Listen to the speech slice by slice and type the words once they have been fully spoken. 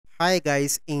Hi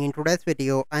guys, in today's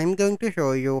video I'm going to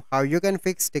show you how you can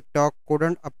fix TikTok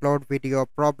couldn't upload video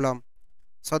problem.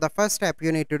 So the first step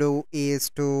you need to do is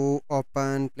to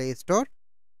open Play Store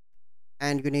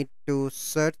and you need to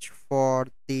search for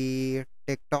the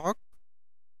TikTok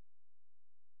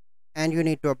and you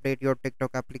need to update your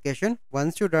TikTok application.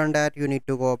 Once you done that, you need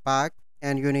to go back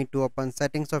and you need to open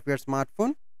settings of your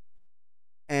smartphone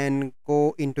and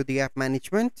go into the app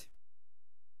management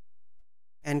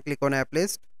and click on app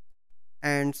list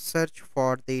and search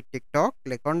for the TikTok.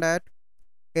 Click on that.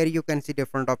 Here you can see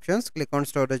different options. Click on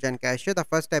storage and cache. The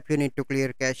first step you need to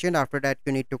clear cache and after that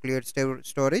you need to clear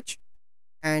storage.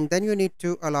 And then you need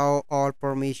to allow all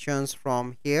permissions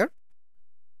from here.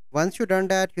 Once you done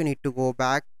that, you need to go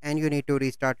back and you need to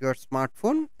restart your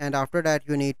smartphone. And after that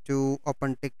you need to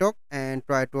open TikTok and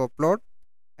try to upload.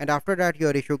 And after that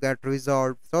your issue get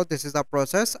resolved. So this is the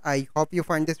process. I hope you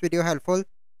find this video helpful.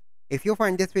 If you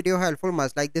find this video helpful,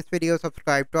 must like this video,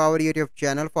 subscribe to our YouTube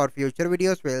channel for future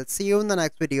videos. We'll see you in the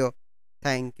next video.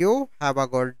 Thank you. Have a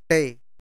good day.